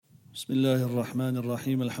بسم الله الرحمن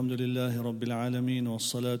الرحيم الحمد لله رب العالمين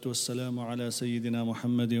والصلاة والسلام على سيدنا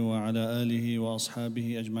محمد وعلى آله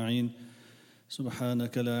وأصحابه أجمعين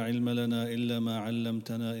سبحانك لا علم لنا إلا ما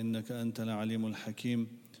علمتنا إنك أنت العليم الحكيم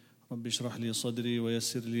رب اشرح لي صدري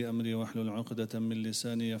ويسر لي أمري واحلل عقدة من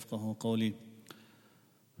لساني يفقه قولي.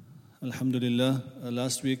 Alhamdulillah,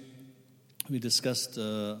 last week we discussed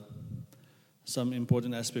some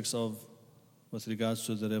important aspects with regards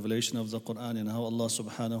to the revelation of the Quran and how Allah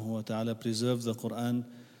subhanahu wa ta'ala preserved the Quran.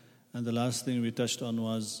 And the last thing we touched on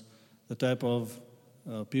was the type of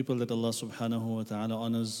people that Allah subhanahu wa ta'ala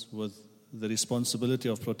honors with the responsibility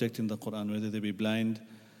of protecting the Quran, whether they be blind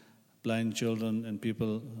children, and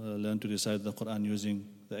people learn to recite the Quran using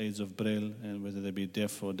the aids of Braille, and whether they be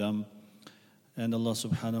deaf or dumb. And Allah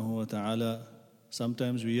subhanahu wa ta'ala,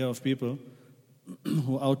 sometimes we hear of people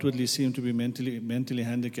who outwardly seem to be mentally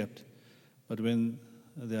handicapped. But when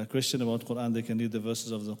they are questioned about Quran, they can read the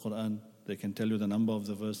verses of the Quran. They can tell you the number of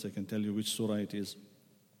the verse. They can tell you which surah it is.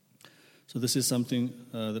 So this is something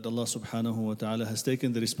that Allah subhanahu wa ta'ala has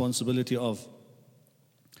taken the responsibility of.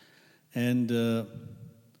 And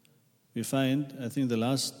we find, I think the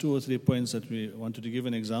last 2 or 3 points that we wanted to give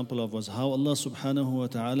an example of was how Allah subhanahu wa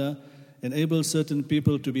ta'ala enables certain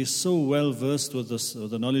people to be so well versed with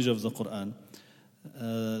the knowledge of the Quran,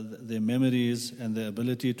 their memories and their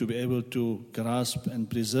ability to be able to grasp and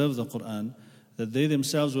preserve the Quran, that they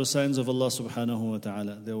themselves were signs of Allah subhanahu wa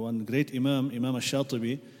ta'ala. There one great Imam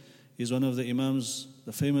al-Shatibi, is one of the Imams,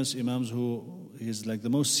 the famous Imams who is like the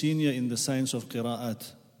most senior in the science of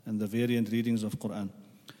qira'at and the variant readings of Quran.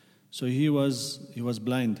 So he was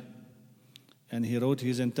blind, and he wrote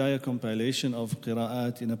his entire compilation of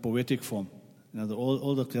qira'at in a poetic form. You know,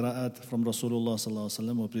 all the qira'at from Rasulullah sallallahu alaihi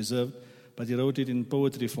wasallam were preserved, but he wrote it in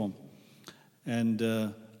poetry form. And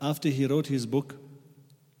after he wrote his book,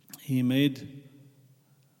 he made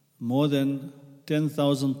more than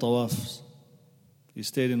 10,000 tawafs. He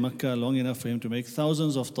stayed in Mecca long enough for him to make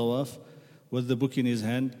thousands of tawaf with the book in his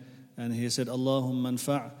hand. And he said, Allahumma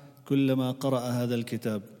anfa' kullama qara'a hadha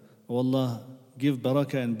al-kitab. Oh Allah, give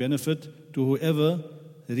barakah and benefit to whoever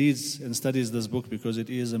reads and studies this book, because it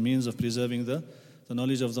is a means of preserving the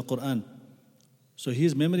knowledge of the Quran. So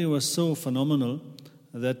his memory was so phenomenal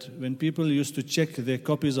that when people used to check their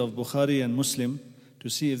copies of Bukhari and Muslim to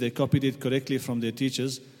see if they copied it correctly from their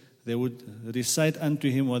teachers, they would recite unto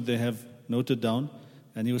him what they have noted down,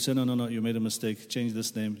 and he would say, no, you made a mistake, change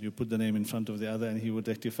this name, you put the name in front of the other, and he would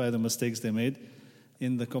rectify the mistakes they made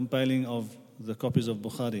in the compiling of the copies of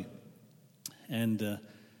Bukhari. And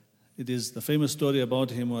it is the famous story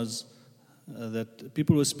about him was that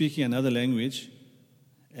people were speaking another language,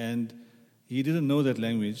 and he didn't know that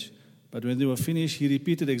language, but when they were finished, he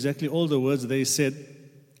repeated exactly all the words they said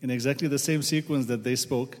in exactly the same sequence that they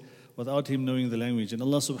spoke without him knowing the language. And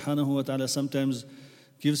Allah subhanahu wa ta'ala sometimes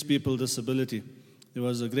gives people this ability. There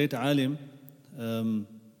was a great alim,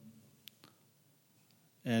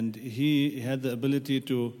 and he had the ability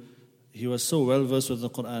he was so well versed with the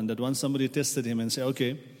Quran that once somebody tested him and said,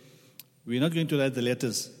 okay, we're not going to write the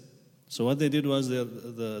letters. So what they did was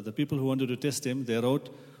the people who wanted to test him, they wrote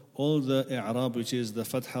all the i'rab, which is the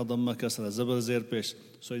fatha, dhamma, kasra, zabar, zer, pesh.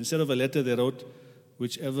 So instead of a letter, they wrote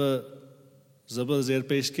whichever zabar, zer,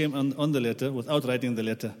 pesh came on the letter without writing the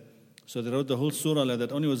letter. So they wrote the whole surah like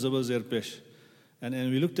that, only with zabar, zer, pesh. And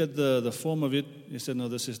we looked at the form of it. He said, no,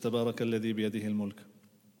 this is tabarakalladhi biyadihi al-mulk.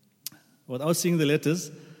 Without seeing the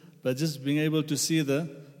letters, but just being able to see the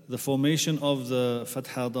formation of the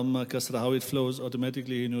fatha, dhamma, kasra, how it flows,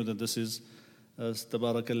 automatically he knew that this is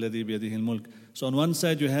tabarakalladhi biyadihi al-mulk. So on one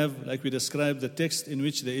side you have, like we described, the text in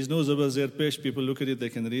which there is no zabar, zer, pesh. People look at it, they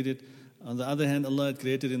can read it. On the other hand, Allah had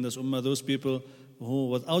created in this ummah those people who,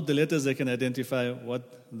 without the letters, they can identify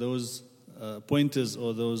what those pointers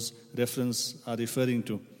or those references are referring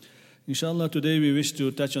to. Inshallah, today we wish to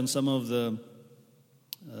touch on some of the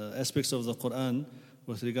aspects of the Quran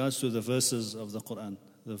with regards to the verses of the Quran.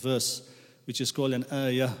 The verse, which is called an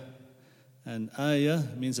ayah. And ayah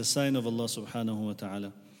means a sign of Allah subhanahu wa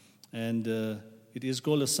ta'ala. And it is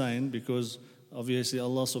called a sign because obviously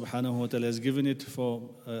Allah subhanahu wa ta'ala has given it for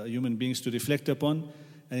human beings to reflect upon.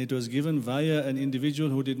 And it was given via an individual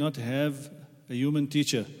who did not have a human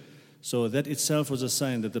teacher. So that itself was a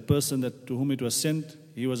sign that the person to whom it was sent,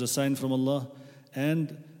 he was a sign from Allah.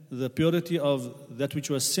 And the purity of that which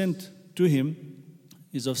was sent to him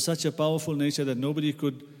is of such a powerful nature that nobody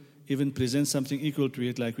could even present something equal to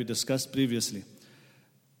it, like we discussed previously.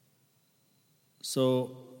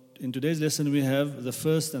 So in today's lesson we have the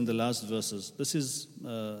first and the last verses. This is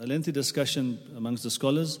a lengthy discussion amongst the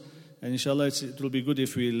scholars, and inshallah it will be good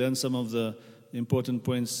if we learn some of the important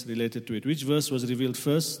points related to it. Which verse was revealed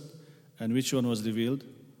first? and which one was revealed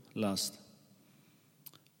last.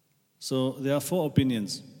 So there are 4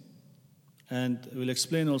 opinions. And we'll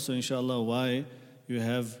explain also, inshallah, why you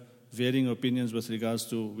have varying opinions with regards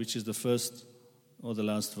to which is the first or the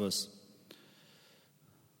last verse.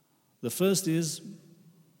 The first is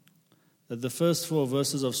that the first 4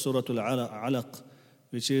 verses of Surah Al-Alaq,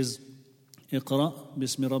 which is اقرأ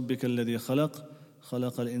باسم ربك الذي خلق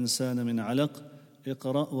خلق الإنسان من علق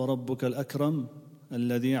اقرأ وربك الأكرم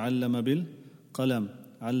الذي علم بالقلم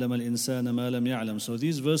علم الإنسان ما لم يعلم. So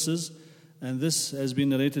these verses, and this has been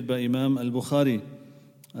narrated by Imam Al-Bukhari,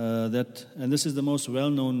 and this is the most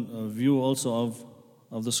well-known view also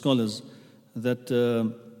of the scholars, that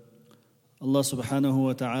Allah subhanahu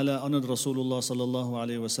wa ta'ala honored Rasulullah sallallahu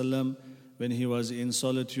alayhi wa sallam when he was in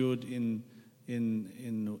solitude in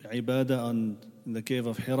ibadah in the cave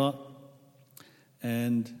of Hira.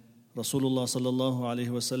 And Rasulullah sallallahu alayhi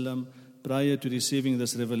wa sallam, prior to receiving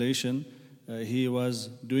this revelation, he was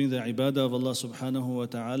doing the ibadah of Allah subhanahu wa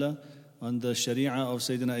ta'ala on the sharia of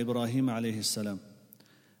Sayyidina Ibrahim alayhi salam.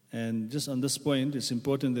 And just on this point, it's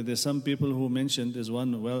important that there's some people who mentioned, there's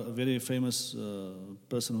one a very famous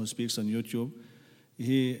person who speaks on YouTube.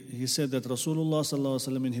 He said that Rasulullah sallallahu alaihi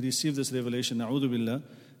wasallam, when he received this revelation, na'udhu billah,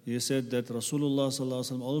 he said that Rasulullah sallallahu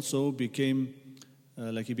alaihi wasallam also became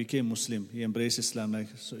he became Muslim. He embraced Islam.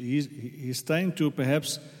 So he's trying to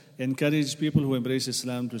perhaps encourage people who embrace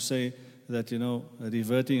Islam to say that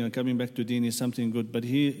reverting or coming back to Deen is something good. But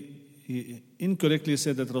he incorrectly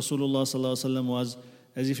said that Rasulullah sallallahu alaihi wasallam was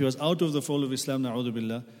as if he was out of the fold of Islam, na'udhu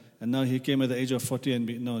billah, and now he came at the age of 40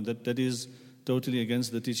 and that is totally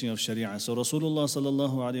against the teaching of Sharia. So Rasulullah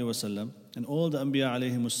sallallahu alaihi wasallam and all the Anbiya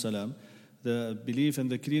alayhimus salam, the belief and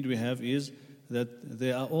the creed we have is that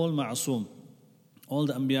they are all ma'asum. All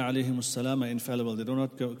the Anbiya alayhimus salam are infallible. They do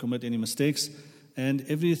not commit any mistakes, and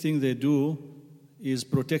everything they do is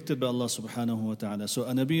protected by Allah subhanahu wa ta'ala. So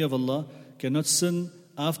a Nabi of Allah cannot sin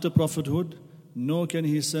after prophethood, nor can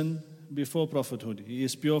he sin before prophethood. He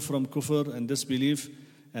is pure from kufr and disbelief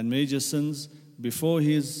and major sins before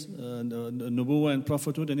his nubuwwah and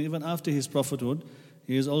prophethood, and even after his prophethood,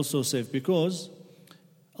 he is also safe, because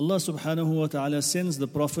Allah subhanahu wa ta'ala sends the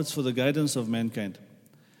prophets for the guidance of mankind.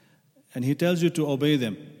 And he tells you to obey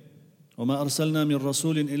them. وَمَا أَرْسَلْنَا مِن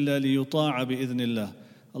رَّسُولٍ إِلَّا لِيُطَاعَ بِإِذْنِ اللَّهِ.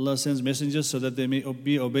 Allah sends messengers so that they may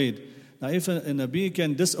be obeyed. Now if a Nabi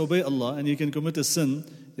can disobey Allah and he can commit a sin,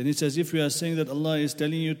 then it's as if we are saying that Allah is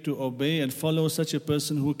telling you to obey and follow such a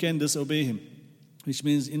person who can disobey him. Which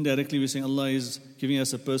means indirectly we're saying Allah is giving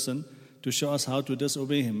us a person to show us how to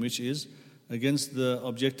disobey him, which is against the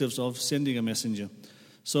objectives of sending a messenger.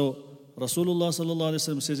 So Rasulullah sallallahu alaihi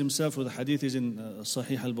wasallam says himself, or the hadith is in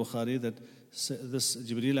Sahih al-Bukhari, that this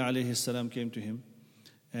Jibreel alayhi salam came to him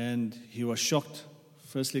and he was shocked,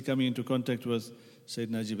 firstly coming into contact with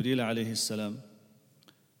Sayyidina Jibreel alayhi salam.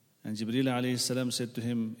 And Jibreel alayhi salam said to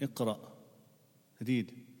him, Iqra,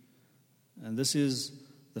 read. And this is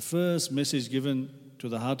the first message given to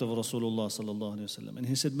the heart of Rasulullah sallallahu alaihi wasallam. And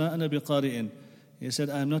he said, Ma ana biqari'in. He said,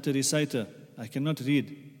 I am not a reciter. I cannot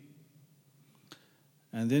read.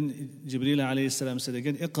 And then Jibreel alayhi salam said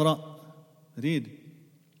again, Iqra, read.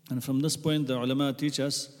 And from this point, the ulama teach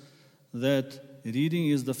us that reading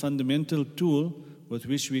is the fundamental tool with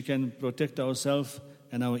which we can protect ourselves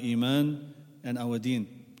and our iman and our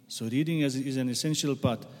deen. So reading is an essential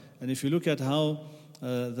part. And if you look at how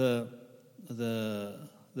the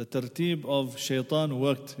tartib of shaitan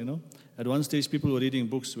worked, at one stage people were reading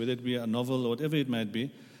books, whether it be a novel or whatever it might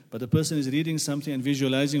be, but the person is reading something and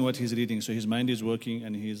visualizing what he's reading. So his mind is working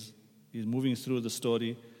and he's moving through the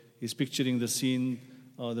story. He's picturing the scene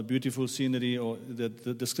or the beautiful scenery or the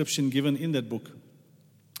description given in that book.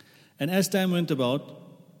 And as time went about,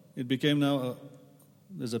 it became now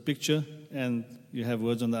there's a picture and you have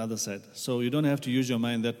words on the other side. So you don't have to use your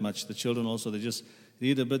mind that much. The children also, they just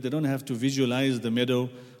read a bit. They don't have to visualize the meadow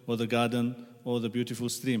or the garden or the beautiful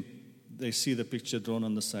stream. They see the picture drawn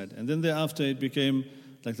on the side. And then thereafter it became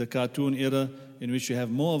like the cartoon era, in which you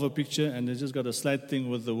have more of a picture and they just got a slight thing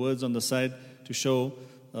with the words on the side to show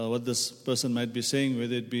what this person might be saying,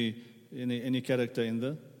 whether it be any character in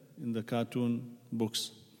the cartoon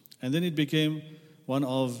books. And then it became one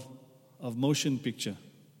of motion picture,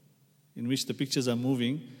 in which the pictures are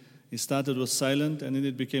moving. It started with silent and then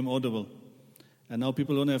it became audible. And now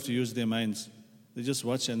people don't have to use their minds. They just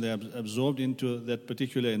watch and they're absorbed into that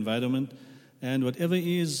particular environment. And whatever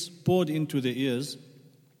is poured into their ears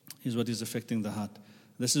is what is affecting the heart.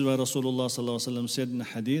 This is why Rasulullah sallallahu alaihi wasallam said in a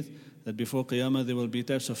hadith that before Qiyamah there will be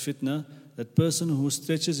types of fitna. That person who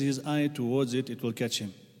stretches his eye towards it, it will catch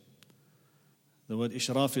him. The word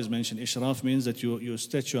ishraf is mentioned. Ishraf means that you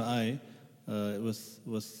stretch your eye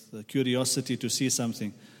with curiosity to see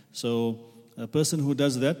something. So a person who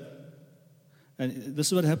does that, and this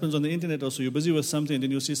is what happens on the internet also. You're busy with something and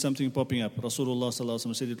then you see something popping up. Rasulullah sallallahu alaihi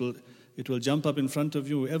wasallam said it will jump up in front of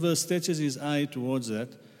you. Whoever stretches his eye towards that,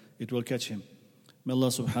 it will catch him. May Allah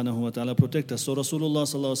subhanahu wa ta'ala protect us. So Rasulullah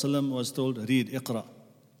sallallahu alaihi wasallam was told, read, Iqra.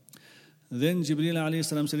 Then Jibreel alayhi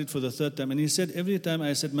salam said it for the third time. And he said, every time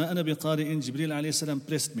I said, Ma ana biqari'in, Jibreel alayhi salam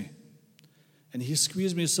pressed me. And he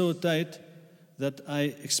squeezed me so tight that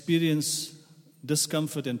I experience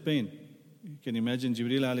discomfort and pain. You can imagine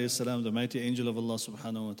Jibreel alayhi salam, the mighty angel of Allah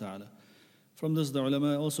subhanahu wa ta'ala. From this, the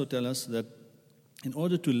ulama also tell us that in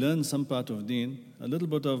order to learn some part of deen, a little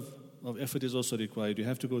bit of effort is also required. You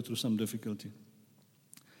have to go through some difficulty.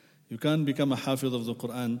 You can't become a hafiz of the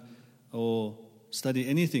Quran or study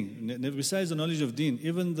anything. Besides the knowledge of deen,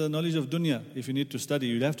 even the knowledge of dunya, if you need to study,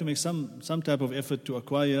 you'll have to make some type of effort to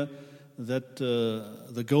acquire that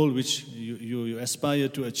the goal which you aspire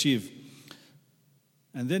to achieve.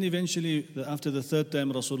 And then eventually, after the third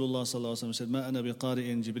time, Rasulullah sallallahu alaihi wasallam said, "Ma ana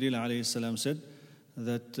biqari'in." Jibreel alayhi salam said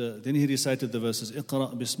that. Then he recited the verses,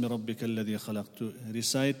 "Iqra bismi rabbika alladhi khalaq." To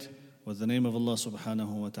recite with the name of Allah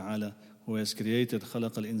subhanahu wa taala, who has created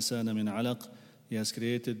خلق الإنسان من علق. He has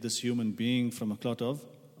created this human being from a clot of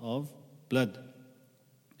blood.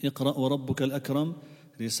 اقرأ وربك الأكرم.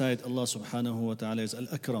 Recite Allah subhanahu wa ta'ala is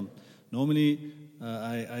Al-Akram. Normally,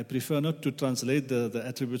 I prefer not to translate the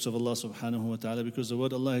attributes of Allah subhanahu wa ta'ala because the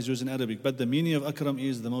word Allah is used in Arabic. But the meaning of Akram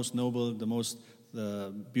is the most noble, the most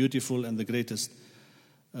beautiful and the greatest.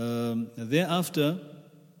 Thereafter,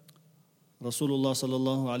 Rasulullah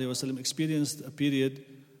sallallahu alayhi wa sallam experienced a period.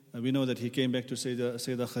 We know that he came back to Sayyidah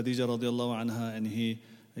Khadija radiallahu anha, and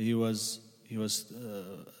he was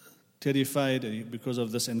terrified because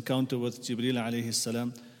of this encounter with Jibreel alayhi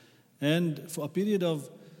salam. And for a period of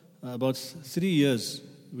about 3 years,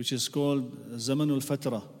 which is called Zamanul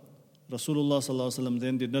Fatra, Rasulullah sallallahu alaihi wasallam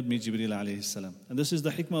then did not meet Jibreel alayhi salam. And this is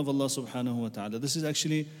the hikmah of Allah subhanahu wa ta'ala. This is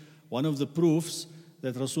actually one of the proofs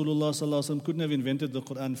that Rasulullah sallallahu alaihi wasallam couldn't have invented the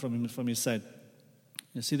Quran from his side.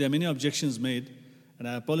 You see, there are many objections made, and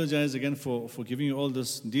I apologize again for giving you all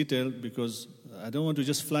this detail because I don't want to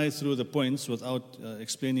just fly through the points without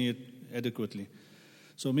explaining it adequately.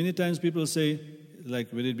 So many times people say,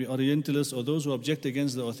 like whether it be Orientalists or those who object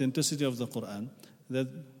against the authenticity of the Quran, that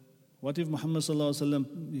what if Muhammad sallallahu alaihi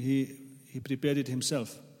wasallam he prepared it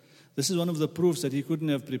himself? This is one of the proofs that he couldn't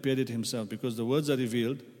have prepared it himself because the words are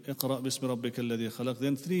revealed. Iqra bismi rabbika alladhi khalaq.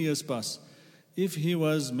 Then 3 years pass. If he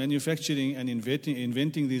was manufacturing and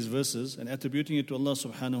inventing these verses and attributing it to Allah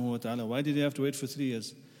subhanahu wa ta'ala, why did he have to wait for 3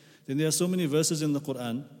 years? Then there are so many verses in the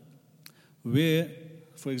Quran where,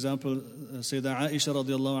 for example, Sayyidah Aisha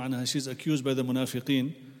radiallahu anha, she's accused by the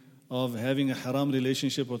munafiqeen of having a haram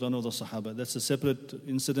relationship with one of the Sahaba. That's a separate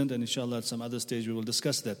incident, and inshallah at some other stage we will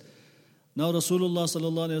discuss that. Now Rasulullah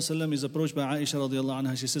sallallahu alayhi wa sallam is approached by Aisha radiallahu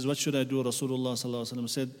anha. She says, what should I do? Rasulullah sallallahu alayhi wa sallam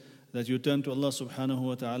said that you turn to Allah subhanahu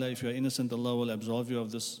wa ta'ala. If you are innocent, Allah will absolve you of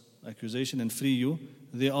this accusation and free you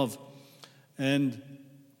thereof. And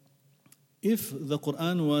if the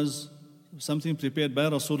Quran was something prepared by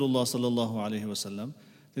Rasulullah sallallahu alayhi wa sallam,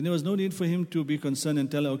 then there was no need for him to be concerned and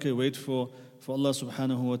tell, okay, wait for Allah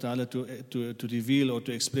subhanahu wa ta'ala to reveal or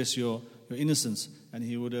to express your innocence. And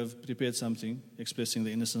he would have prepared something expressing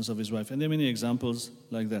the innocence of his wife. And there are many examples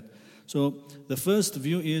like that. So the first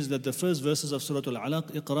view is that the first verses of Surah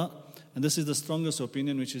Al-Alaq, Iqra, and this is the strongest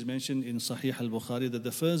opinion which is mentioned in Sahih al-Bukhari, that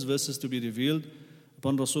the first verses to be revealed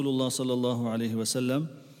upon Rasulullah sallallahu alayhi wa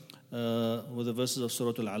sallam were the verses of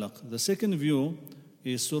Surah Al-Alaq. The second view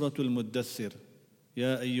is Surah Al-Muddathir.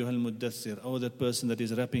 Ya ayyuhal muddathir, oh that person that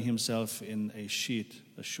is wrapping himself in a sheet,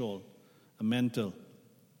 a shawl, a mantle.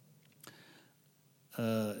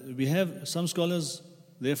 We have some scholars,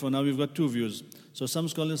 therefore now we've got two views. So some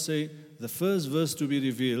scholars say the first verse to be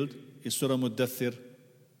revealed is Surah Muddathir,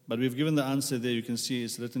 but we've given the answer there. You can see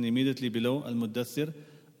it's written immediately below Al-Muddathir,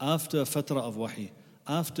 after a fatra of wahi,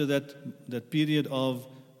 after that period of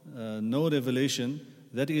no revelation.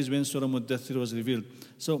 That is when Surah Muddathir was revealed.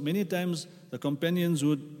 So many times the companions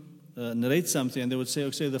would narrate something and they would say,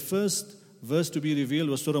 okay, the first verse to be revealed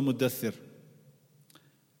was Surah Muddathir.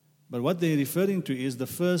 But what they're referring to is the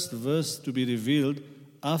first verse to be revealed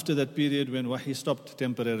after that period when wahi stopped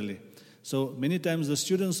temporarily. So many times the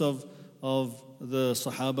students of the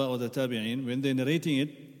Sahaba or the Tabi'een, when they're narrating it,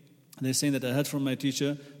 they're saying that I heard from my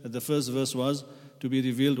teacher that the first verse was to be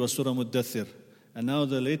revealed was Surah Muddathir. And now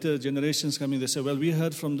the later generations coming, they say, well, we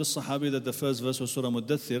heard from this Sahabi that the first verse was Surah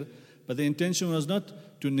Muddathir, but the intention was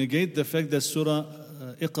not to negate the fact that Surah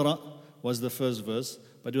Iqra was the first verse,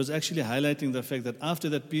 but it was actually highlighting the fact that after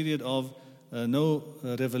that period of no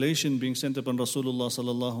revelation being sent upon Rasulullah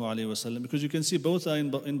sallallahu alaihi wasallam, because you can see both are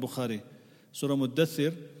in Bukhari. Surah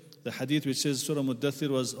Muddathir, the hadith which says Surah Muddathir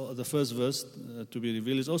was the first verse to be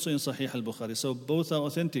revealed, is also in Sahih al-Bukhari. So both are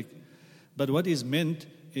authentic. But what is meant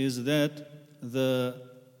is that the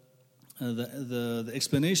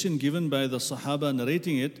explanation given by the Sahaba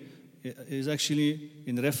narrating it is actually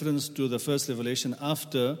in reference to the first revelation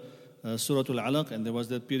after Surah Al-Alaq, and there was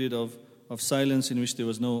that period of silence in which there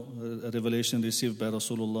was no revelation received by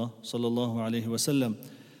Rasulullah sallallahu alaihi wasallam.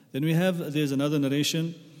 Then there's another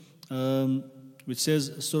narration which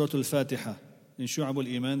says Surah Al-Fatiha. In Shu'ab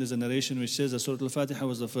al-Iman, there's a narration which says that Surah Al-Fatiha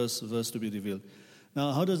was the first verse to be revealed.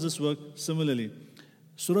 Now, how does this work? Similarly,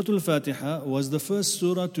 Surah Al-Fatiha was the first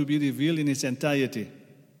surah to be revealed in its entirety.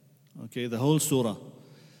 Okay, the whole surah.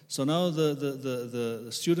 So now the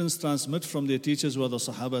students transmit from their teachers who are the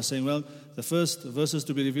Sahaba, saying, well, the first verses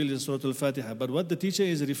to be revealed is Surah Al-Fatiha. But what the teacher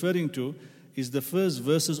is referring to is the first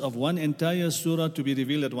verses of one entire surah to be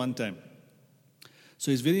revealed at one time.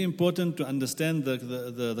 So it's very important to understand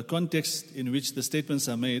the context in which the statements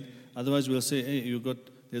are made. Otherwise we'll say, hey,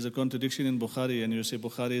 there's a contradiction in Bukhari, and you say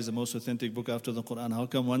Bukhari is the most authentic book after the Quran. How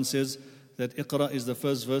come one says that Iqra is the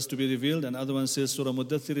first verse to be revealed, and other one says Surah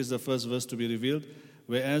Muddathir is the first verse to be revealed?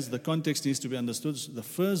 Whereas the context needs to be understood. The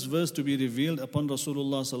first verse to be revealed upon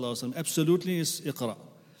Rasulullah sallallahu alaihi wasallam absolutely is Iqra.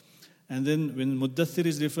 And then when Muddathir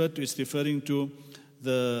is referred to, it's referring to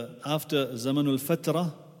after Zamanul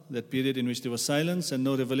Fatra, that period in which there was silence and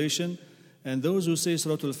no revelation. And those who say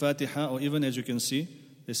Surah Al-Fatiha, or even as you can see,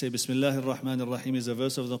 they say Bismillahir Rahmanir Rahim is a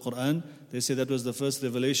verse of the Quran. They say that was the first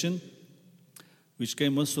revelation which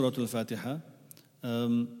came with Surah Al-Fatiha.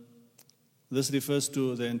 This refers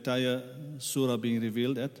to the entire surah being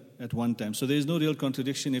revealed at one time. So there is no real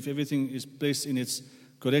contradiction. If everything is placed in its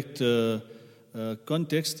correct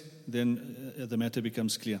context, then the matter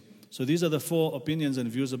becomes clear. So these are the four opinions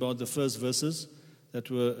and views about the first verses that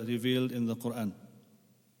were revealed in the Quran.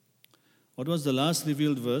 What was the last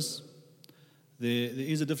revealed verse? There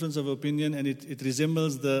is a difference of opinion, and it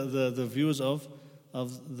resembles the views of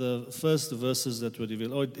the first verses that were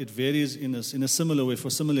revealed. Or it varies in a similar way for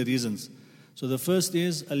similar reasons. So the first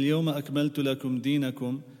is اليوم أكملت لكم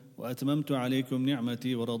دينكم وأتممت عليكم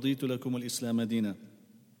نعمتي ورضيت لكم الإسلام دينا.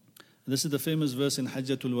 This is the famous verse in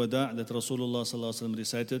Hajjatul Wada' that Rasulullah sallallahu alaihi wasallam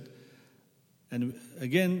recited. And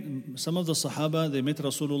again, some of the Sahaba, they met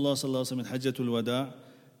Rasulullah sallallahu alaihi wasallam in Hajjatul Wada'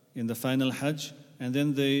 in the final Hajj, and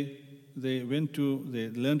then they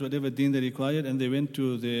learned whatever deen they required, and they went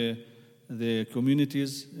to their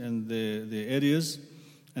communities and their areas.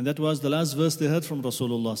 And that was the last verse they heard from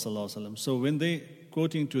Rasulullah sallallahu alaihi wasallam. So when they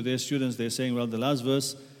quoting to their students, they're saying, well, the last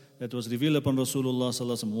verse that was revealed upon Rasulullah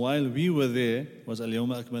sallallahu alaihi wasallam while we were there was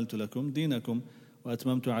Al-Yawma Akmaltu Lakum Dinakum wa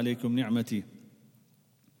Atmamtu Alaykum Ni'mati.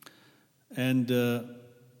 And the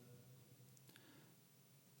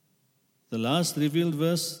last revealed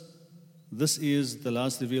verse, this is the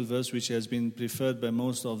last revealed verse which has been preferred by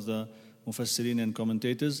most of the Mufassirin and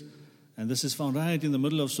commentators. And this is found right in the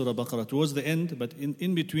middle of Surah Baqarah, towards the end, but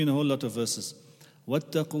in between a whole lot of verses.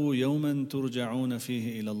 وَاتَّقُوا يَوْمًا تُرْجَعُونَ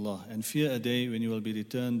فِيهِ إِلَى اللَّهِ. And fear a day when you will be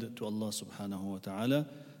returned to Allah subhanahu wa ta'ala.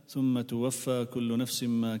 ثُمَّ تُوَفَّى كُلُّ نَفْسٍ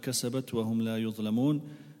مَا كَسَبَتْ وَهُمْ لَا يُظْلَمُونَ.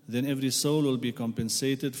 Then every soul will be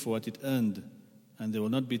compensated for what it earned, and they will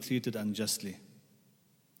not be treated unjustly.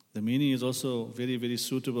 The meaning is also very, very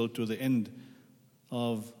suitable to the end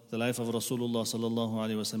of the life of Rasulullah sallallahu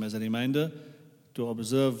alaihi wasallam, as a reminder to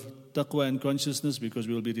observe taqwa and consciousness, because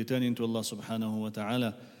we will be returning to Allah subhanahu wa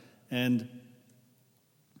ta'ala. And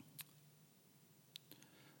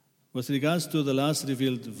with regards to the last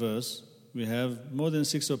revealed verse, we have more than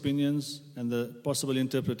 6 opinions, and the possible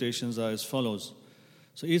interpretations are as follows.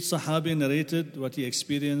 So each Sahabi narrated what he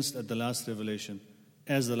experienced at the last revelation,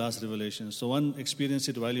 as the last revelation. So one experienced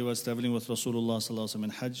it while he was traveling with Rasulullah sallallahu alaihi wasallam in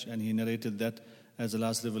Hajj, and he narrated that as the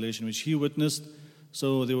last revelation which he witnessed.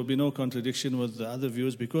 So there will be no contradiction with the other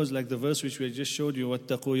views, because like the verse which we just showed you,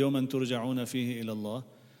 وَاتَّقُوا يَوْمًا تُرْجَعُونَ فِيهِ إِلَى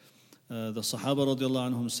اللَّهِ, the Sahaba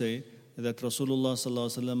radiallahu anhum say that Rasulullah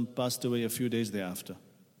sallallahu alaihi wasallam passed away a few days thereafter.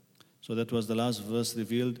 So that was the last verse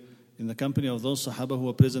revealed in the company of those Sahaba who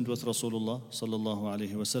were present with Rasulullah sallallahu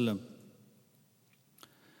alaihi wasallam.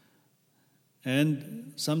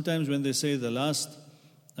 And sometimes when they say the last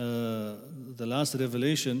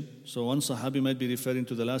revelation, so one Sahabi might be referring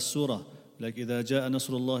to the last surah, like إِذَا جَاءَ نَصْرُ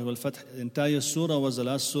اللَّهِ وَالْفَتْحِ. The entire surah was the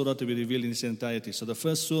last surah to be revealed in its entirety. So the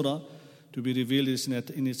first surah to be revealed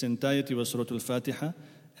in its entirety was Surah Al-Fatiha,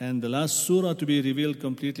 and the last surah to be revealed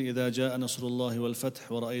completely, إِذَا جَاءَ نَصْرُ اللَّهِ وَالْفَتْحِ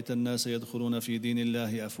وَرَأَيْتَ النَّاسَ يَدْخُلُونَ فِي دِينِ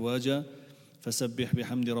اللَّهِ أَفْوَاجًا فَسَبِّحْ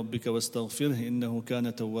بِحَمْدِ رَبِّكَ وَاسْتَغْفِرْهِ إِنَّهُ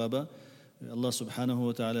كَانَ تَوَّابًا. Allah subhanahu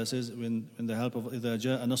wa ta'ala says, when the help of إِذَا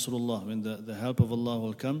جَاءَ نَصْرُ اللَّهِ, when the help of Allah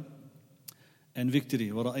will come, and victory,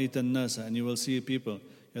 وَرَأَيْتَ النَّاسَ, and you will see people,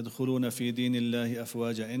 يَدْخُلُونَ فِي دِينِ اللَّهِ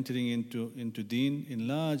أَفْوَاجًا, entering into deen in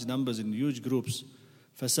large numbers, in huge groups.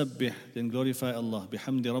 فَسَبِّحْ, then glorify Allah,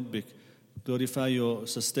 بِحَمْدِ رَبِّكَ, glorify your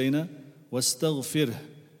sustainer, وَاسْتَغْفِرْهُ,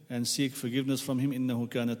 and seek forgiveness from Him, إِنَّهُ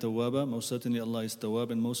كَانَ تَوَّابًا, most certainly Allah is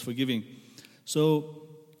Tawwab and most forgiving. So,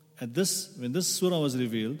 when this surah was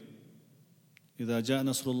revealed, إِذَا جَاءَ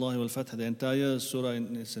نَصْرُ اللَّهِ وَالْفَتْحِ, the entire surah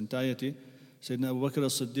in its entirety, Sayyidina Abu Bakr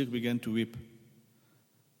as-Siddiq began to weep.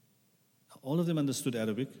 All of them understood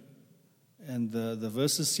Arabic, and the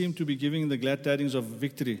verses seemed to be giving the glad tidings of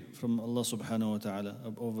victory from Allah subhanahu wa ta'ala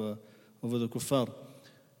over the kuffar.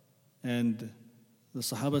 And the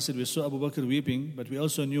Sahaba said, we saw Abu Bakr weeping, but we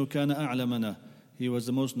also knew kana a'lamana. He was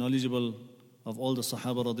the most knowledgeable of all the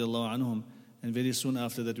Sahaba radiallahu anhum. And very soon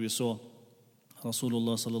after that we saw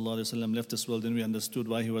Rasulullah sallallahu alayhi wa sallam left this world, and we understood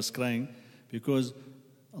why he was crying, because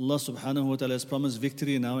Allah subhanahu wa ta'ala has promised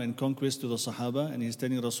victory now and conquest to the Sahaba, and He's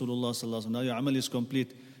telling Rasulullah sallallahu alayhi wa sallam, now your amal is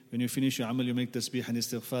complete. When you finish your amal, you make tasbih and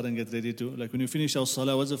istighfar and get ready to, like when you finish our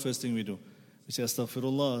salah, what's the first thing we do? We say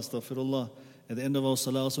astaghfirullah, astaghfirullah. At the end of our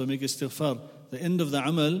salah also we make istighfar. The end of the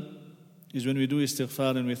amal is when we do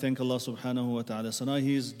istighfar and we thank Allah subhanahu wa ta'ala. So now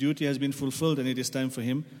his duty has been fulfilled and it is time for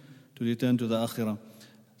him to return to the akhirah.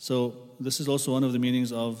 So this is also one of the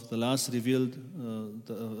meanings of the last revealed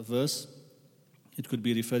verse. It could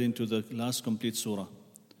be referring to the last complete surah.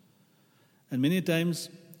 And many times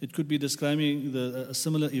it could be describing a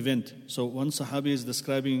similar event. So one Sahabi is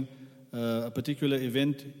describing a particular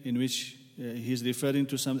event in which he's referring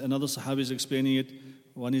to another Sahabi is explaining it.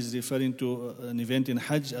 One is referring to an event in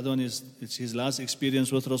Hajj. Other one it's his last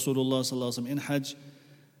experience with Rasulullah sallallahu alaihi wasallam in Hajj.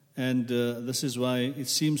 And this is why it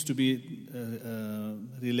seems to be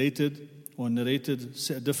related or narrated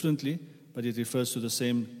differently, but it refers to the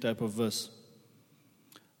same type of verse.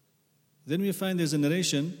 Then we find there's a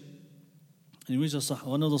narration in which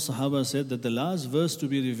one of the Sahaba said that the last verse to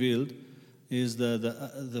be revealed is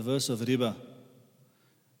the verse of riba.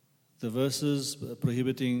 The verses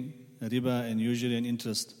prohibiting riba and usury and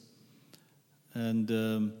interest. And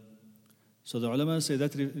so the ulama say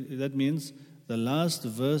that means the last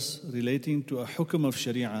verse relating to a hukm of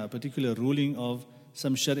sharia, a particular ruling of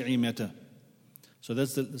some shari'i matter. So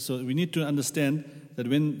we need to understand that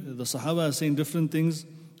when the Sahaba are saying different things,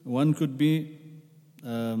 one could be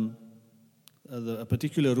a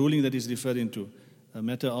particular ruling that is referring to, a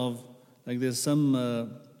matter of, like there's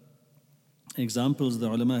some examples the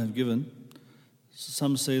ulama have given.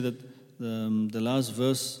 Some say that the last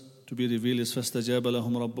verse to be revealed is فَاسْتَجَابَ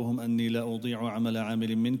لَهُمْ رَبُّهُمْ أَنِّي لَا أُضِيعُ عَمَلَ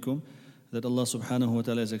عَامِلٍ مِّنْكُمْ, that Allah subhanahu wa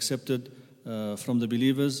ta'ala has accepted from the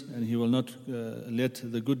believers, and He will not let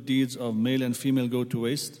the good deeds of male and female go to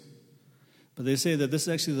waste. But they say that this is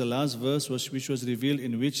actually the last verse which was revealed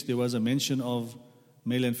in which there was a mention of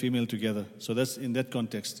male and female together. So that's in that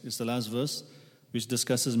context. It's the last verse which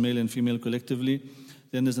discusses male and female collectively.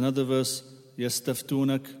 Then there's another verse,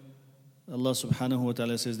 يَسْتَفْتُونَكَ. Allah subhanahu wa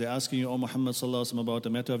ta'ala says, they're asking you, O Muhammad sallallahu alaihi wasallam, about a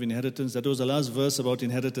matter of inheritance. That was the last verse about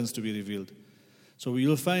inheritance to be revealed. So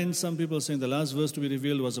you'll find some people saying the last verse to be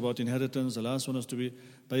revealed was about inheritance, the last one was to be,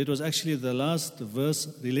 but it was actually the last verse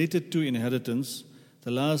related to inheritance,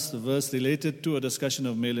 the last verse related to a discussion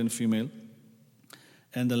of male and female,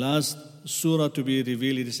 and the last surah to be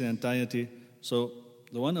revealed in its entirety. So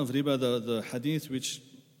the one of riba, the hadith which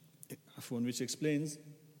explains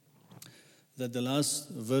that the last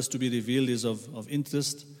verse to be revealed is of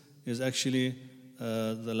interest, is actually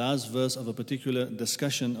the last verse of a particular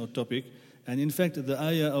discussion or topic. And in fact, the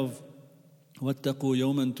ayah of وَاتَّقُوا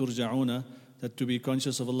يَوْمًا تُرْجَعُونَ, that to be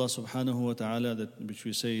conscious of Allah subhanahu wa ta'ala, that which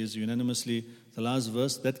we say is unanimously the last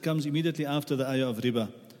verse, that comes immediately after the ayah of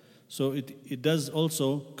riba. So it does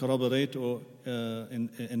also corroborate or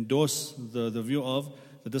endorse the view of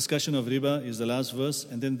the discussion of riba is the last verse,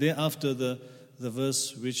 and then thereafter the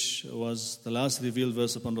verse which was the last revealed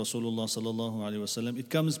verse upon Rasulullah sallallahu alaihi wasallam. It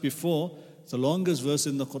comes before the longest verse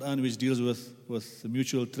in the Quran which deals with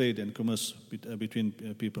mutual trade and commerce between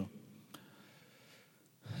people.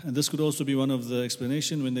 And this could also be one of the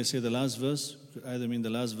explanation when they say the last verse, could either mean the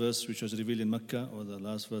last verse which was revealed in Mecca or the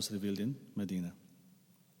last verse revealed in Medina.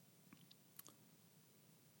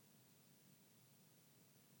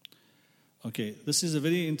 Okay, this is a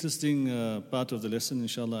very interesting part of the lesson,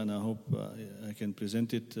 inshallah, and I hope I can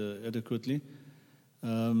present it adequately.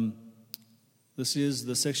 This is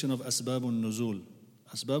the section of Asbabun Nuzul.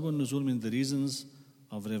 Asbabun Nuzul means the reasons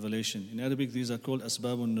of revelation. In Arabic, these are called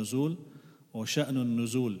Asbabun Nuzul or Sha'nun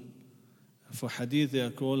Nuzul. For hadith, they are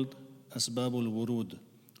called Asbabul Wurud.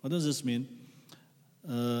 What does this mean?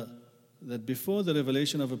 that before the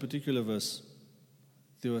revelation of a particular verse,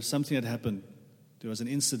 there was something that happened. There was an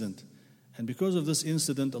incident. And because of this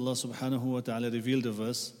incident, Allah subhanahu wa ta'ala revealed a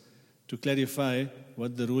verse to clarify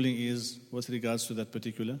what the ruling is with regards to that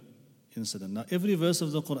particular incident. Now, every verse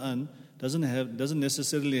of the Quran doesn't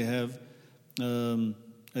necessarily have a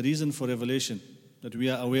reason for revelation that we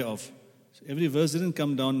are aware of. So every verse didn't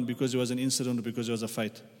come down because there was an incident or because there was a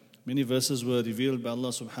fight. Many verses were revealed by Allah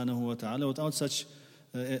subhanahu wa ta'ala without such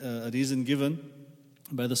a reason given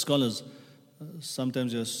by the scholars.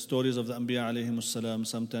 Sometimes there's stories of the Anbiya alayhimus salam,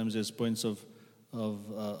 sometimes there's points of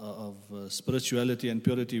spirituality and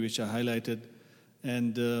purity which are highlighted,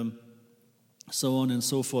 and so on and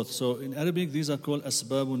so forth. So in Arabic, these are called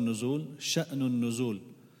asbabun nuzul, sha'nun nuzul,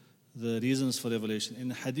 the reasons for revelation.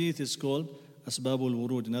 In hadith, it's called asbabul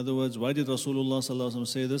wurud. In other words, why did Rasulullah sallallahu alaihi wasallam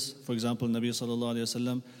say this? For example, Nabi sallallahu alaihi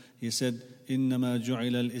wasallam, he said, "Innama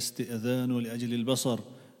ju'ila al-isti'adhanu li-ajli al-basar."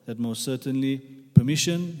 That most certainly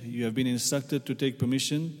permission, you have been instructed to take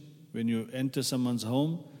permission when you enter someone's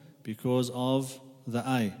home because of the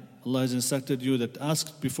eye. Allah has instructed you that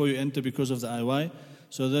ask before you enter because of the eye. Why?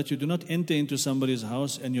 So that you do not enter into somebody's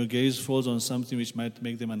house and your gaze falls on something which might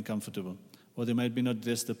make them uncomfortable, or they might be not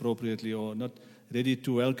dressed appropriately or not ready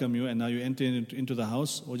to welcome you, and now you enter into the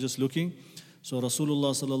house or just looking. So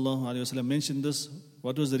Rasulullah sallallahu alaihi wasallam mentioned this.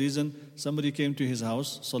 What was the reason? Somebody came to his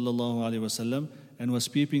house sallallahu alaihi wasallam and was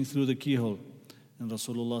peeping through the keyhole. And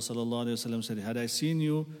Rasulullah sallallahu alaihi wasallam said, had I seen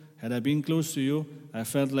you, had I been close to you, I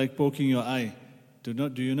felt like poking your eye. Do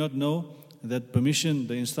you not know that permission,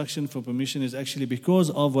 the instruction for permission is actually because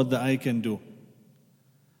of what the eye can do?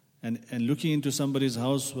 And looking into somebody's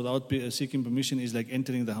house without seeking permission is like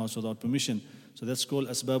entering the house without permission. So that's called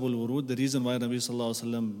asbabul wurud, the reason why Nabi sallallahu alaihi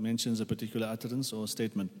wasallam mentions a particular utterance or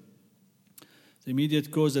statement. The immediate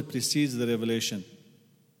cause that precedes the revelation.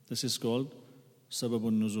 This is called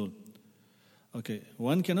sababun nuzul. Okay,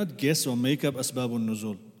 one cannot guess or make up asbabun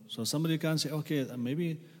nuzul. So somebody can't say, okay,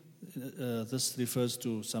 maybe this refers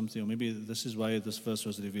to something, or maybe this is why this verse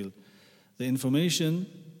was revealed. This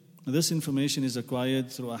information is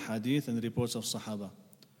acquired through ahadith and reports of Sahaba.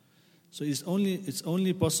 So it's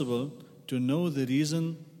only possible to know the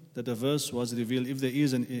reason that a verse was revealed if there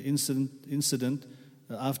is an incident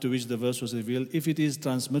after which the verse was revealed, if it is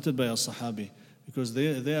transmitted by a Sahabi, because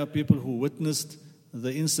there are people who witnessed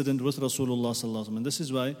the incident with Rasulullah sallallahu alaihi wasallam. And this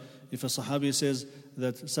is why if a Sahabi says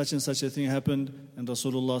that such and such a thing happened and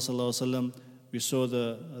Rasulullah sallallahu alaihi wasallam, we saw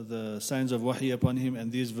the signs of wahi upon him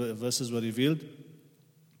and these verses were revealed,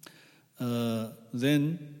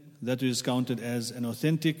 then that is counted as an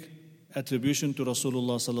authentic attribution to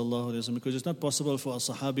Rasulullah sallallahu alaihi wasallam, because it's not possible for a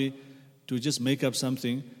Sahabi to just make up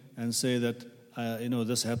something and say that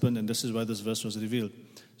this happened and this is why this verse was revealed.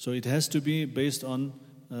 So it has to be based on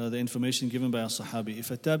the information given by a Sahabi.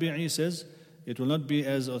 If a Tabi'i says, it will not be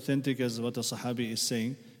as authentic as what a Sahabi is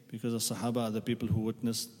saying, because the Sahaba are the people who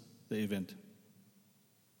witnessed the event.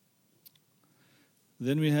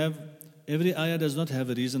 Then we have, every ayah does not have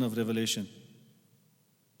a reason of revelation,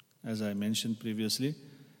 as I mentioned previously.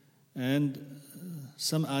 And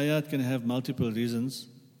some ayat can have multiple reasons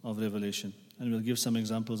of revelation. And we'll give some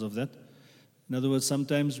examples of that. In other words,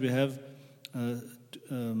 sometimes we have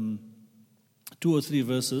 2 or 3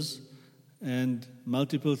 verses and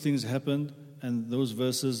multiple things happened, and those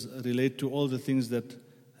verses relate to all the things that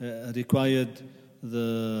required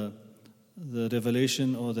the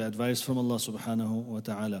revelation or the advice from Allah subhanahu wa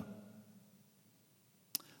ta'ala.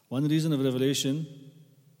 One reason of revelation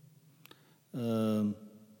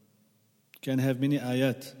can have many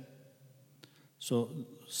ayat. So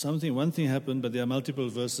one thing happened, but there are multiple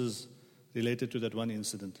verses related to that one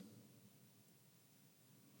incident.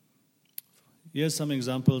 Here's some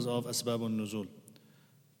examples of asbabun nuzul.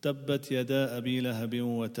 Tabbat yada abi lahabin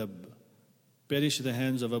wa tab. Perish the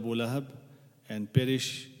hands of Abu Lahab and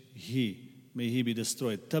perish he. May he be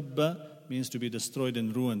destroyed. Tabba means to be destroyed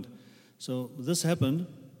and ruined. So this happened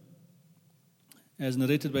as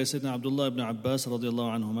narrated by Sayyidina Abdullah ibn Abbas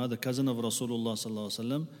radiallahu anhuma, the cousin of Rasulullah sallallahu alaihi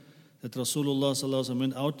wasallam, that Rasulullah sallallahu alaihi wasallam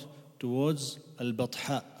went out towards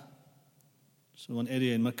Al-Batha, so one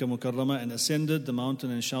area in Makkah Mukarramah, and ascended the mountain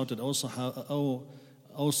and shouted, "O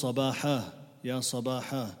Sabahah, Ya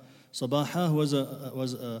Sabahah." Sabahah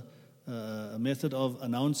was a method of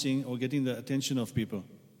announcing or getting the attention of people.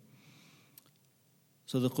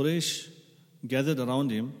 So the Quraysh gathered around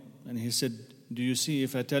him and he said, "Do you see,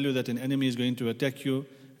 if I tell you that an enemy is going to attack you?"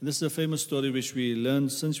 And this is a famous story which we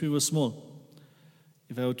learned since we were small.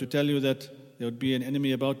 If I were to tell you that there would be an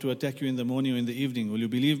enemy about to attack you in the morning or in the evening, will you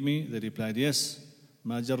believe me? They replied, "Yes."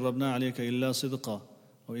 مَا جَرَّبْنَا عَلَيْكَ إِلَّا صِدْقًا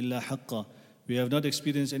أو إِلَّا حَقًّا. We have not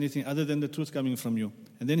experienced anything other than the truth coming from you.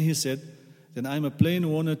 And then he said, then I am a plain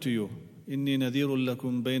warner to you. إِنِّي نَذِيرٌ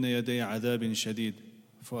لَكُمْ بَيْنَ يَدَيْ عَذَابٍ شَدِيدٍ,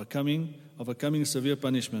 for a coming severe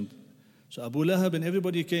punishment. So Abu Lahab and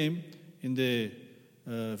everybody came in the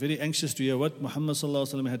very anxious to hear what Muhammad sallallahu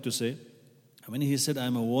alaihi wasallam had to say. And when he said, I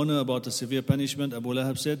am a warner about a severe punishment, Abu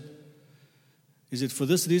Lahab said, is it for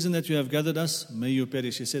this reason that you have gathered us? May you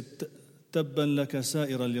perish. He said, Tabban laka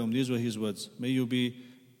sa'ir al-yawm. These were his words. May you be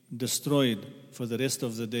destroyed for the rest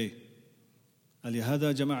of the day.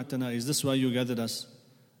 Alihada jama'atana. Is this why you gathered us?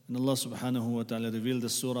 And Allah subhanahu wa ta'ala revealed the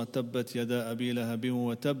surah, Tabbat yada abi lahabin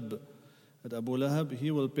wa tab. That Abu Lahab,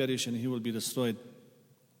 he will perish and he will be destroyed.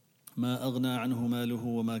 Ma aghna anhu maluhu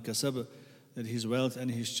wa ma kasab. That his wealth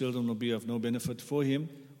and his children will be of no benefit for him.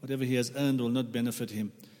 Whatever he has earned will not benefit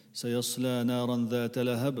him. سيصلى نارا ذات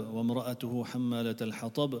لهب وامرأته حمالة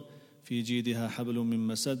الحطب في جيدها حبل من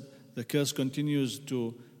مسد. The curse continues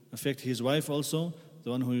to affect his wife also, the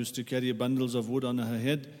one who used to carry bundles of wood on her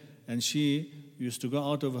head, and she used to go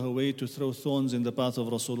out of her way to throw thorns in the path of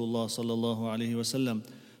Rasulullah sallallahu alaihi wasallam.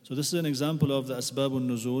 So this is an example of the asbabun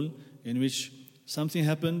nuzul, in which something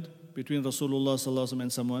happened between Rasulullah sallallahu alaihi wasallam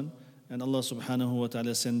and someone, and Allah subhanahu wa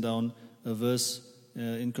ta'ala sent down a verse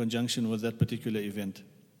in conjunction with that particular event.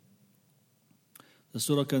 The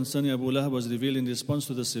surah concerning Abu Lahab was revealed in response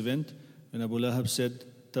to this event when Abu Lahab said,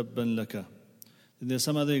 Tabban laka. There are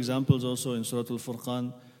some other examples also in Surah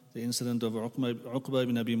Al-Furqan, the incident of Uqba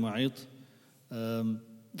ibn Abi Mu'ayt.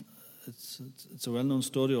 It's a well-known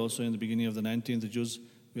story also in the beginning of the 19th juz,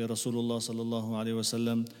 where Rasulullah sallallahu alaihi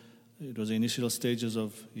wasallam, it was the initial stages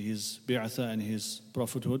of his bi'atha and his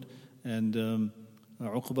prophethood, and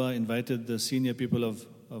Uqba invited the senior people of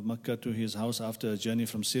Makkah to his house after a journey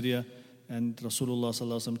from Syria. And Rasulullah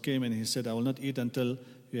sallallahu alaihi wasallam came and he said, I will not eat until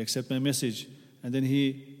you accept my message. And then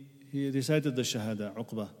he recited the Shahada,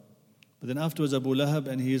 Uqba. But then afterwards, Abu Lahab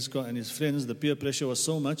and his friends, the peer pressure was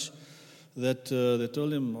so much that they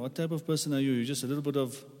told him, what type of person are you? You're just a little bit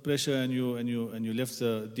of pressure and you left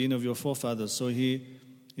the deen of your forefathers. So he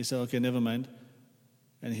said, okay, never mind.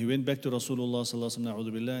 And he went back to Rasulullah sallallahu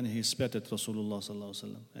alaihi wasallam and he spat at Rasulullah sallallahu alaihi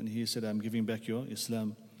wasallam. And he said, I'm giving back your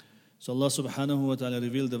Islam. So Allah subhanahu wa ta'ala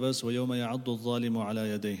revealed the verse, وَيَوْمَ يَعَضُّ الظَّالِمُ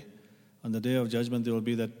عَلَى يَدَيْهِ. On the day of judgment, there will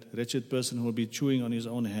be that wretched person who will be chewing on his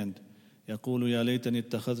own hand. يَقُولُ يَا لَيْتَنِ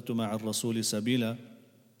اتَّخَذْتُ مَعَ الرَّسُولِ سَبِيلًا.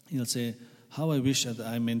 He'll say, how I wish that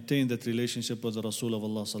I maintained that relationship with the Rasul of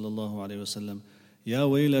Allah sallallahu alayhi wa sallam. يَا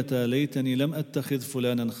وَيْلَتَا لَيْتَنِي لَمْ أَتَّخِذْ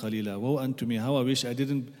فُلَانًا خَلِيلًا. Woe unto me, how I wish I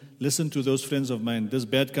didn't listen to those friends of mine, this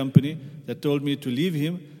bad company that told me to leave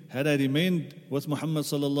him. Had I remained with Muhammad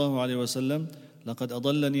sallallahu alayhi wa sallam, لَقَدْ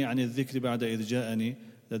أَضَلَّنِي عَنِ الذِّكْرِ بَعْدَ إِذْ جَاءَنِي.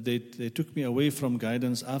 That they took me away from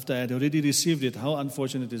guidance after I had already received it. How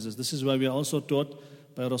unfortunate is this? This is why we are also taught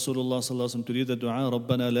by Rasulullah sallallahu alaihi wasallam to read the dua,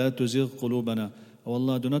 رَبَّنَا لَا تُزِغْ قُلُوبَنَا. Oh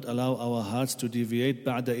Allah, do not allow our hearts to deviate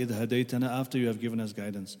بَعْدَ إِذْ هَدَيْتَنَا, after you have given us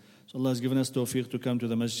guidance. So Allah has given us tawfiq to come to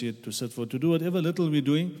the masjid, to sit for, to do whatever little we're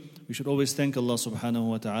doing. We should always thank Allah subhanahu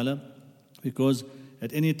wa ta'ala, because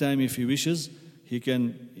at any time if He wishes, He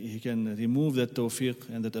can remove that tawfiq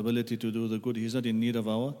and that ability to do the good. He's not in need of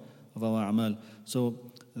our amal. So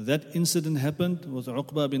that incident happened with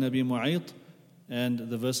Uqba bin Abi Mu'ayt, and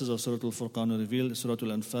the verses of Surah Al-Furqan were revealed. Surah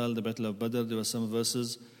Al-Anfal, the Battle of Badr, there were some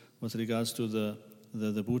verses with regards to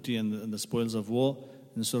the booty and the spoils of war.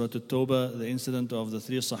 In Surah At-Tawbah, the incident of the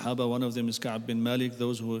 3 Sahaba, one of them is Ka'b bin Malik,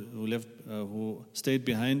 those who stayed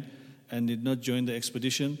behind and did not join the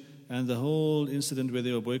expedition. And the whole incident where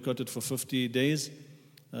they were boycotted for 50 days,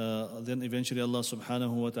 then eventually Allah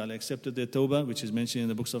subhanahu wa ta'ala accepted their tawbah, which is mentioned in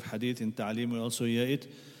the books of hadith. In Ta'aleem we also hear it.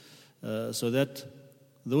 So that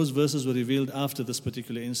those verses were revealed after this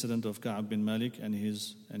particular incident of Ka'b bin Malik and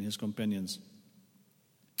his companions.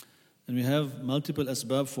 And we have multiple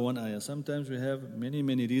asbab for one ayah. Sometimes we have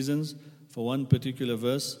many reasons for one particular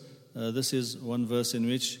verse. This is one verse in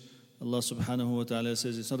which Allah subhanahu wa ta'ala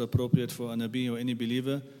says it's not appropriate for a Nabi or any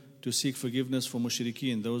believer to seek forgiveness for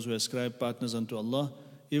mushrikeen, those who ascribe partners unto Allah,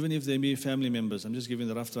 even if they be family members. I'm just giving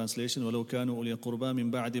the rough translation. وَلَوْ كَانُوا أُولِي قُرْبَى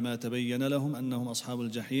مِنْ بَعْدِ مَا تَبَيَّنَ لَهُمْ أَنَّهُمْ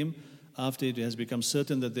أَصْحَابُ الْجَحِيمِ. After it has become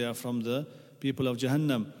certain that they are from the people of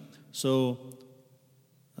Jahannam. So,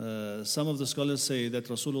 some of the scholars say that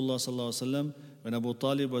Rasulullah sallallahu alaihi wasallam, when Abu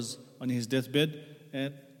Talib was on his deathbed,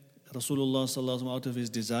 and Rasulullah sallallahu alaihi wasallam, out of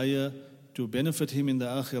his desire to benefit him in the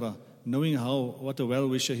akhirah, knowing what a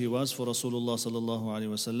well-wisher he was for Rasulullah sallallahu alaihi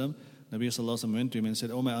wasallam, Nabi sallallahu alaihi wasallam went to him and said,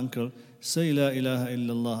 "Oh my uncle, say la ilaha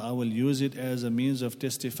illallah. I will use it as a means of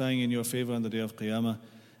testifying in your favor on the day of Qiyamah."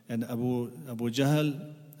 And Abu Jahl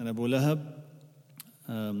and Abu Lahab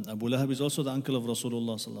is also the uncle of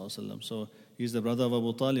Rasulullah sallallahu alaihi wasallam. So he's the brother of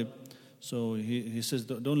Abu Talib. So he says,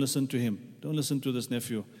 don't listen to him. Don't listen to this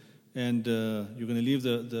nephew. And you're going to leave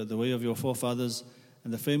the way of your forefathers.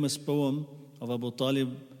 And the famous poem of Abu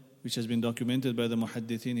Talib, which has been documented by the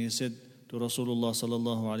Muhaddithin, he said to Rasulullah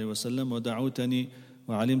sallallahu alayhi wa sallam, وَدَعُوتَنِي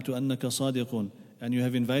وَعَلِمْتُ أَنَّكَ صَادِقٌ. And you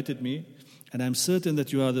have invited me, and I'm certain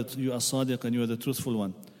that you are Sadiq and you are the truthful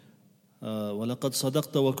one. وَلَقَدْ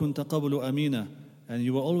صَدَقْتَ وَكُنْتَ قَبْلُ أَمِينًا. And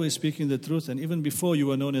you were always speaking the truth, and even before you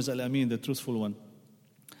were known as Al-Amin, the truthful one.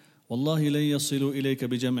 وَاللَّهِ لَن يَصِلُوا إِلَيْكَ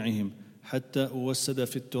بِجَمْعِهِمْ حَتَّى أُوَسَّدَ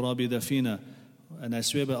فِي التُّرَابِ دَفِينًا. And I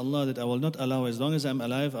swear by Allah that I will not allow, as long as I'm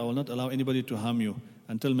alive, I will not allow anybody to harm you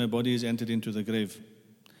until my body is entered into the grave.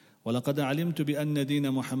 وَلَقَدْ عَلِمْتُ بِأَنَّ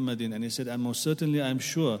دِينَ مُحَمَّدٍ. And he said, and most certainly I am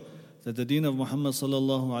sure that the deen of Muhammad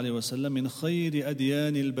sallallahu alayhi wa sallam min khayri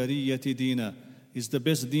adyan al-bariyyati deena is the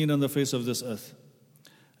best deen on the face of this earth.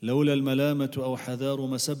 لولا الملامة أو حذار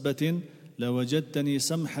مسبة لوجدتني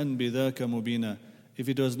سمحا بذاك مبينا. If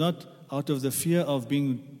it was not out of the fear of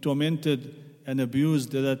being tormented and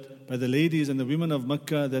abused that by the ladies and the women of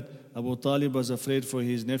Mecca, that Abu Talib was afraid for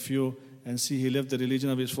his nephew, and see he left the religion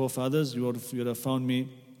of his forefathers, you would have found me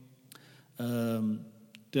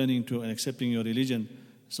turning to and accepting your religion.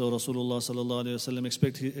 So Rasulullah sallallahu alayhi wa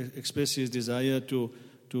sallam expressed his desire to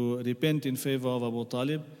repent in favor of Abu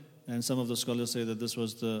Talib, and some of the scholars say that this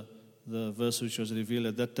was the verse which was revealed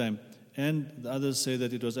at that time. And the others say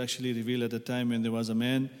that it was actually revealed at a time when there was a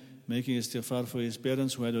man making istighfar for his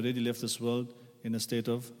parents who had already left this world in a state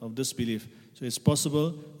of disbelief. So it's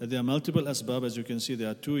possible that there are multiple asbab. As you can see,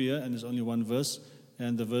 there are two here, and there's only one verse,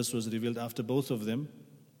 and the verse was revealed after both of them.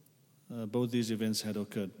 Both these events had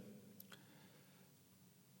occurred.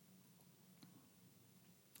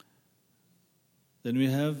 Then we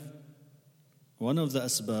have one of the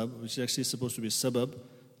asbab, which is actually supposed to be sabab,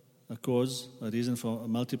 a cause, a reason for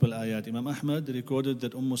multiple ayat. Imam Ahmad recorded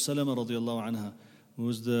that Salama radiallahu anha, who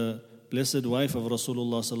was the blessed wife of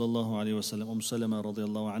Rasulullah sallallahu alayhi wa sallam, Salama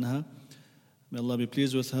radiallahu anha, may Allah be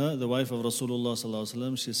pleased with her, the wife of Rasulullah sallallahu alayhi wa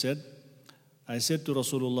sallam, she said, I said to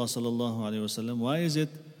Rasulullah sallallahu alayhi wa sallam, why is it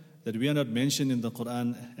that we are not mentioned in the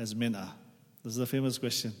Quran as men are? This is a famous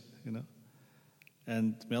question,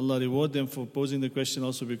 And may Allah reward them for posing the question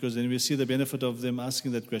also, because then we see the benefit of them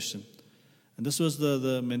asking that question. And this was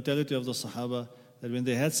the mentality of the Sahaba, that when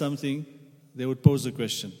they had something, they would pose the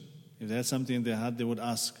question. If they had something in their heart, they would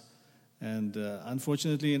ask. And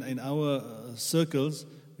unfortunately, in our circles,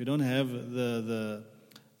 we don't have the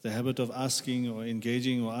habit of asking or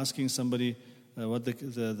engaging or asking somebody what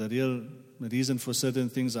the real reason for certain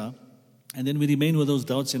things are. And then we remain with those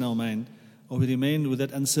doubts in our mind, or we remain with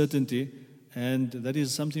that uncertainty. And that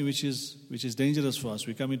is something which is dangerous for us.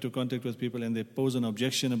 We come into contact with people and they pose an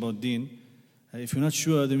objection about deen. If you're not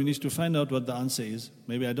sure, then we need to find out what the answer is.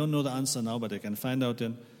 Maybe I don't know the answer now, but I can find out.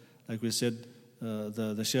 And like we said,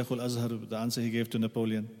 the Shaykh al-Azhar, the answer he gave to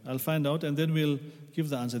Napoleon, I'll find out and then we'll give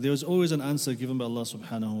the answer. There is always an answer given by Allah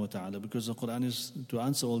subhanahu wa ta'ala, because the Quran is to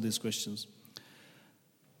answer all these questions.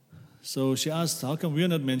 So she asked, how come we are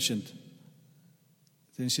not mentioned?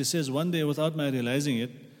 Then she says, one day without my realizing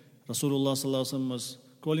it, Rasulullah sallallahu alaihi wasallam was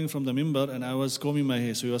calling from the mimbar and I was combing my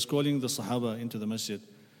hair. So he was calling the Sahaba into the masjid.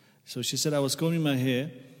 So she said, I was combing my hair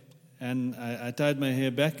and I tied my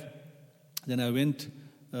hair back. Then I went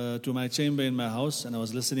to my chamber in my house and I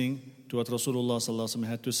was listening to what Rasulullah sallallahu alaihi wasallam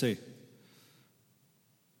had to say.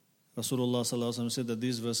 Rasulullah sallallahu alaihi wasallam said that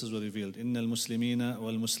these verses were revealed. Innal muslimina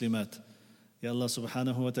wal muslimat. Ya Allah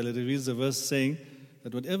subhanahu wa ta'ala reveals the verse saying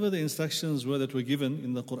that whatever the instructions were that were given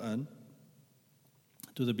in the Quran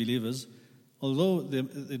to the believers, although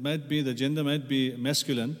it might be, the gender might be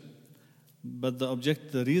masculine, but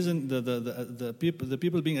the reason, the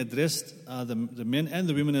people being addressed are the men and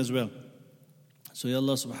the women as well. So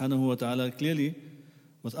Allah subhanahu wa ta'ala clearly,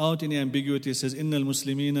 without any ambiguity, says, Innal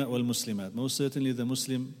muslimina wal muslimat. Most certainly the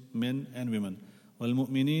Muslim men and women. Wal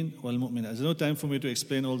mu'mineen wal mu'minat. There's no time for me to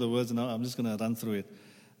explain all the words now. I'm just going to run through it.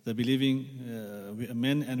 The believing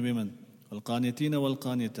men and women. Wal qanitina wal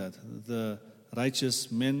qanitat. The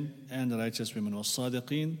righteous men and righteous women. Was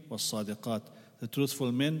sadiqeen was sadiqat. The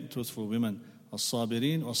truthful men, truthful women. Was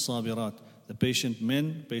sabirin was sabirat. The patient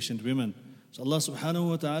men, patient women. So Allah subhanahu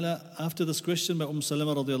wa ta'ala, after this question by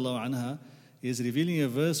Salama radiallahu anha, is revealing a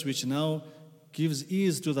verse which now gives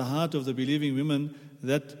ease to the heart of the believing women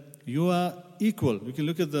that you are equal. You can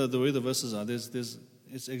look at the way the verses are.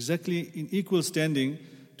 It's exactly in equal standing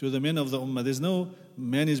to the men of the ummah. There's no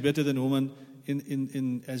man is better than woman.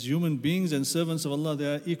 As human beings and servants of Allah,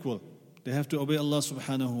 they are equal. They have to obey Allah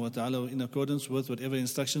subhanahu wa ta'ala in accordance with whatever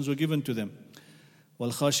instructions were given to them.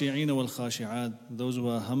 وَالْخَاشِعِينَ وَالْخَاشِعَاتِ. Those who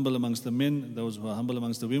are humble amongst the men, those who are humble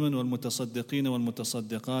amongst the women. وَالْمُتَصَدِّقِينَ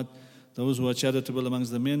وَالْمُتَصَدِّقَاتِ. those who are charitable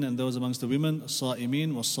amongst the men and those amongst the women,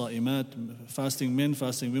 الصائمين والصائمات, fasting men,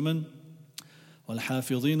 fasting women,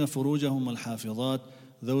 والحافظين فروجهم والحافظات,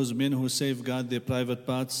 those men who safeguard their private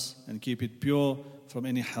parts and keep it pure from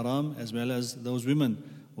any haram, as well as those women,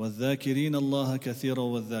 والذاكرين الله كثيرا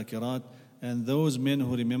والذاكرات, and those men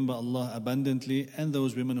who remember Allah abundantly and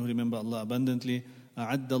those women who remember Allah abundantly.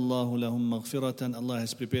 أعد الله لهم مغفرة, Allah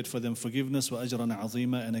has prepared for them forgiveness, وأجرا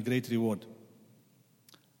عظيما, and a great reward.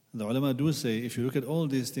 The ulama do say, if you look at all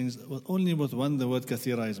these things, only with one the word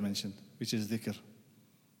kathira is mentioned, which is dhikr.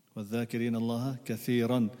 وَالذَّاكِرِينَ اللَّهَ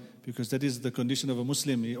كَثِيرًا, because that is the condition of a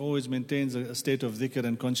Muslim. He always maintains a state of dhikr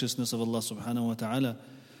and consciousness of Allah subhanahu wa ta'ala.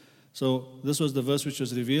 So this was the verse which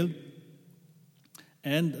was revealed.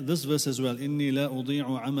 And this verse as well, إِنِّي لَا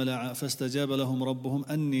أُضِيعُ عَمَلَ فَاسْتَجَابَ لَهُمْ رَبُّهُمْ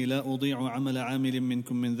أَنِّي لَا أُضِيعُ عَمَلَ عَامِلٍ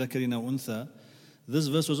مِّنكُم مِّن ذَكَرٍ أَوْ أُنثَى. This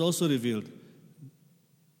verse was also revealed.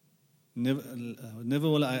 Never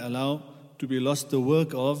will I allow to be lost the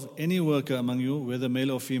work of any worker among you, whether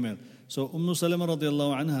male or female. So Salama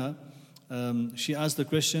radiallahu anha, she asked the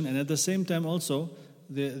question, and at the same time also,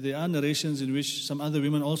 there are narrations in which some other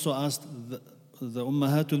women also asked the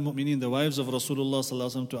Ummahatul Mu'mineen, the wives of Rasulullah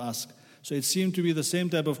sallallahu alaihi wasallam, to ask. So it seemed to be the same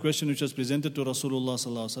type of question which was presented to Rasulullah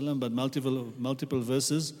sallallahu alaihi wasallam, but multiple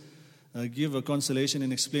verses give a consolation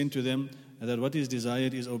and explain to them that what is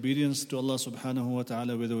desired is obedience to Allah subhanahu wa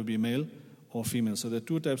ta'ala, whether it be male or female. So there are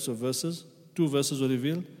two types of verses. Two verses were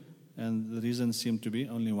revealed, and the reason seemed to be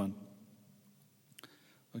only one.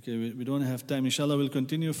 Okay, we don't have time. Inshallah, we'll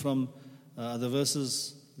continue from the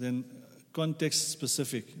verses, then context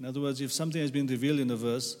specific. In other words, if something has been revealed in a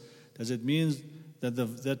verse, does it mean that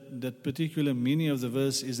that particular meaning of the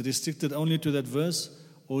verse is restricted only to that verse,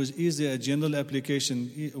 or is there a general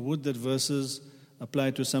application? Would that verses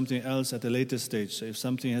apply to something else at a later stage? So if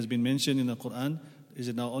something has been mentioned in the Quran, is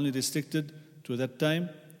it now only restricted to that time,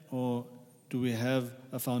 or do we have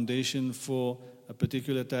a foundation for a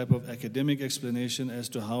particular type of academic explanation as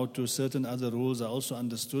to how certain other rules are also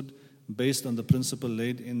understood based on the principle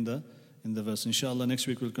laid in the verse? Inshallah, next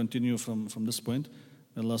week we'll continue from this point.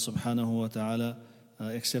 May Allah subhanahu wa ta'ala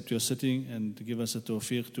accept your sitting and give us a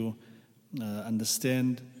tawfiq to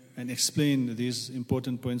understand and explain these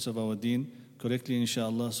important points of our deen correctly,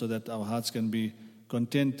 inshallah, so that our hearts can be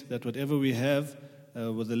content that whatever we have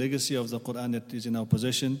with the legacy of the Quran that is in our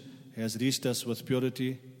possession has reached us with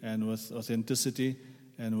purity and with authenticity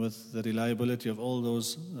and with the reliability of all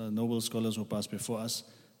those noble scholars who passed before us.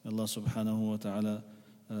 May Allah subhanahu wa ta'ala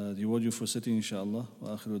reward you for sitting, inshallah. Wa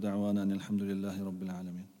akhiru da'wana alhamdulillahi rabbil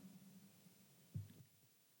alameen.